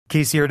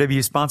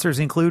KCRW sponsors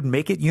include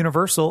Make It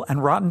Universal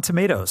and Rotten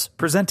Tomatoes,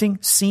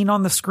 presenting Scene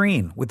on the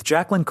Screen with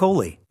Jacqueline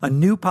Coley, a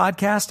new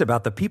podcast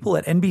about the people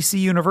at NBC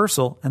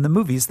Universal and the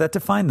movies that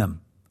define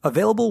them.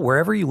 Available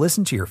wherever you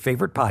listen to your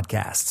favorite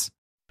podcasts.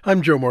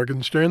 I'm Joe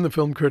Morgenstern, the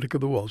film critic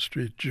of the Wall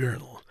Street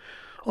Journal.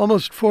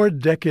 Almost 4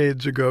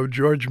 decades ago,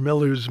 George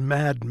Miller's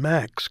Mad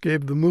Max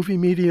gave the movie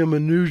medium a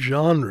new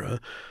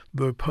genre,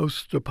 the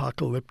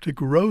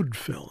post-apocalyptic road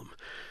film.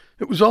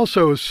 It was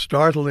also a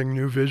startling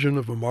new vision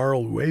of a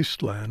moral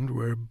wasteland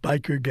where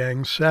biker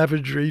gang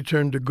savagery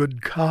turned a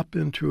good cop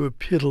into a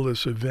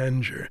pitiless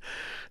avenger.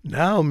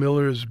 Now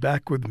Miller is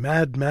back with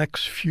Mad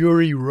Max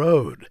Fury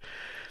Road.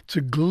 It's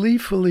a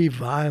gleefully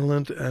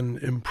violent and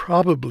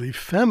improbably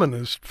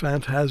feminist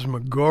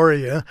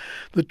phantasmagoria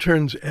that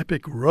turns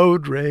epic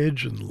road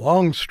rage and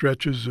long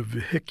stretches of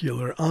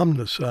vehicular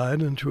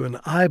omnicide into an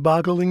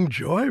eye-boggling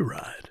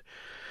joyride.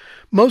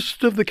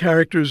 Most of the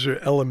characters are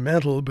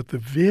elemental, but the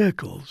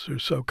vehicles are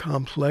so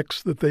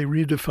complex that they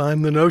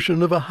redefine the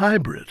notion of a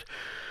hybrid.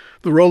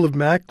 The role of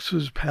Max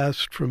has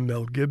passed from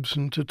Mel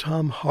Gibson to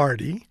Tom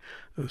Hardy,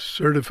 a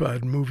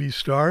certified movie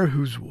star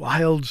whose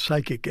wild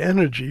psychic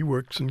energy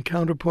works in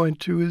counterpoint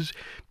to his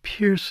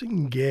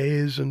piercing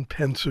gaze and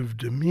pensive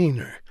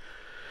demeanor.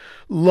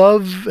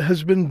 Love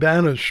has been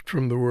banished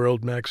from the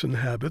world Max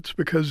inhabits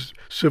because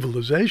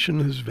civilization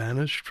has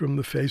vanished from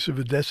the face of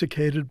a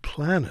desiccated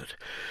planet.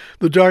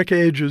 The Dark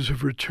Ages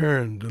have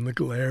returned in the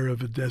glare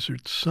of a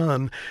desert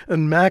sun,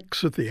 and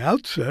Max at the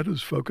outset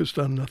is focused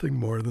on nothing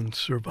more than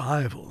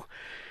survival.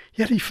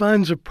 Yet he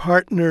finds a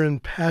partner in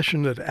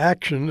passionate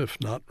action, if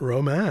not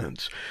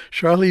romance.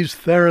 Charlize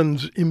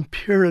Theron's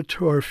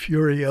Imperator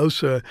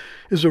Furiosa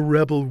is a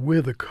rebel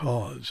with a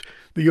cause,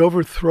 the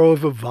overthrow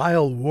of a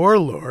vile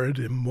warlord,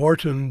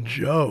 Immortan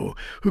Joe,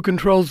 who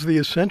controls the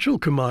essential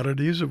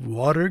commodities of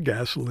water,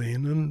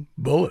 gasoline, and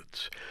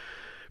bullets.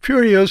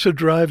 Furiosa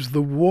drives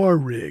the war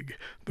rig,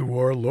 the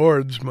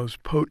warlord's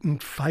most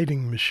potent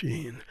fighting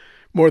machine.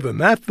 More than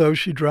that, though,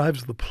 she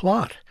drives the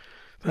plot.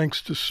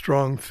 Thanks to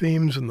strong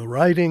themes in the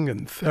writing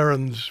and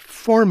Theron's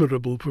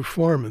formidable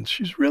performance,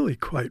 she's really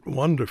quite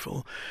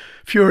wonderful.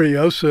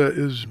 Furiosa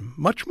is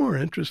much more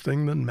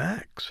interesting than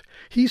Max.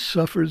 He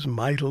suffers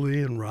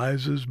mightily and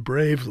rises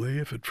bravely,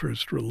 if at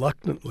first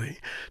reluctantly,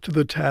 to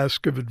the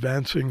task of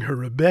advancing her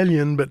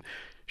rebellion, but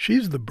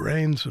she's the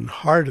brains and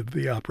heart of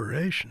the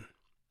operation.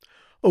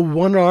 A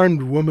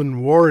one-armed woman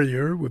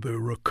warrior with a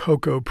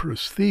rococo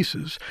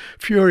prosthesis,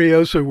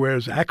 Furiosa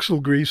wears axle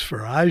grease for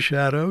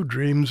eyeshadow,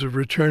 dreams of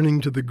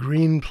returning to the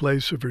green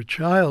place of her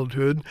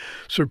childhood,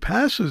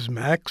 surpasses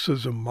Max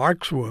as a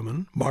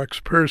markswoman,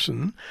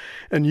 marksperson,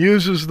 and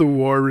uses the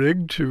war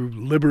rig to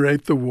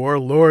liberate the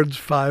warlord's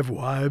 5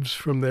 wives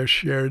from their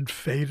shared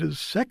fate as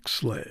sex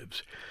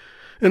slaves.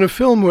 In a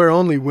film where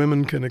only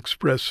women can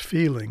express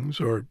feelings,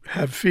 or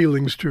have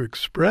feelings to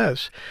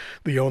express,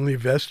 the only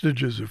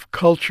vestiges of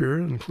culture,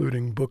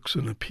 including books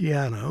and a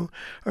piano,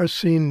 are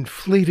seen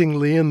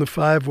fleetingly in the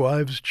 5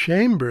 wives'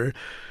 chamber,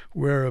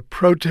 where a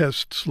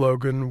protest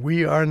slogan,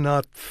 "We are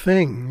not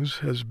things,"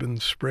 has been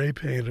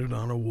spray-painted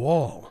on a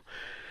wall.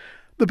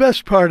 The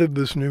best part of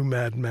this new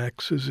Mad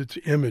Max is its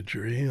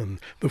imagery, and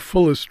the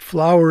fullest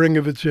flowering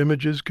of its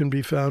images can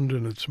be found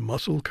in its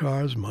muscle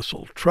cars,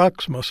 muscle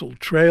trucks, muscle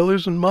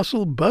trailers, and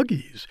muscle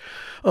buggies,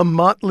 a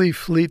motley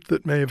fleet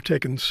that may have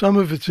taken some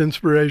of its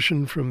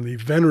inspiration from the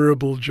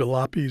venerable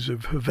jalopies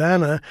of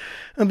Havana,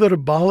 and that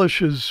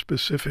abolishes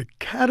specific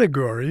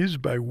categories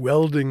by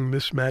welding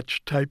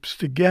mismatched types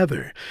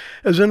together,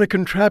 as in a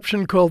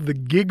contraption called the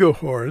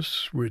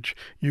Gigahorse, which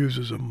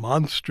uses a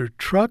monster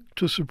truck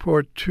to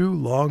support 2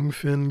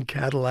 long-fin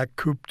Cadillac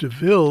Coupe de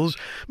Villes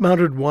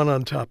mounted one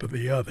on top of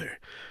the other.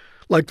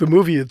 Like the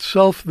movie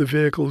itself, the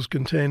vehicles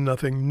contain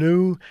nothing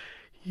new,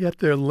 yet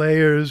their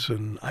layers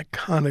and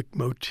iconic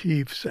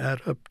motifs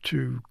add up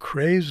to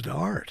crazed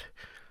art.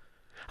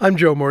 I'm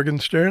Joe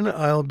Morgenstern.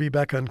 I'll be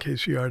back on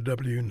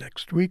KCRW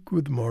next week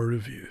with more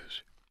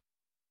reviews.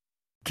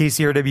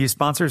 KCRW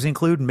sponsors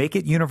include Make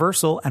It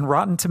Universal and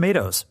Rotten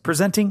Tomatoes,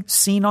 presenting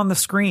Scene on the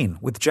Screen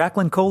with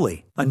Jacqueline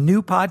Coley, a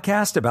new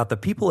podcast about the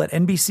people at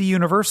NBC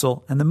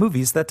Universal and the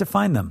movies that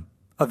define them.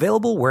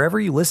 Available wherever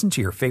you listen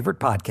to your favorite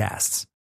podcasts.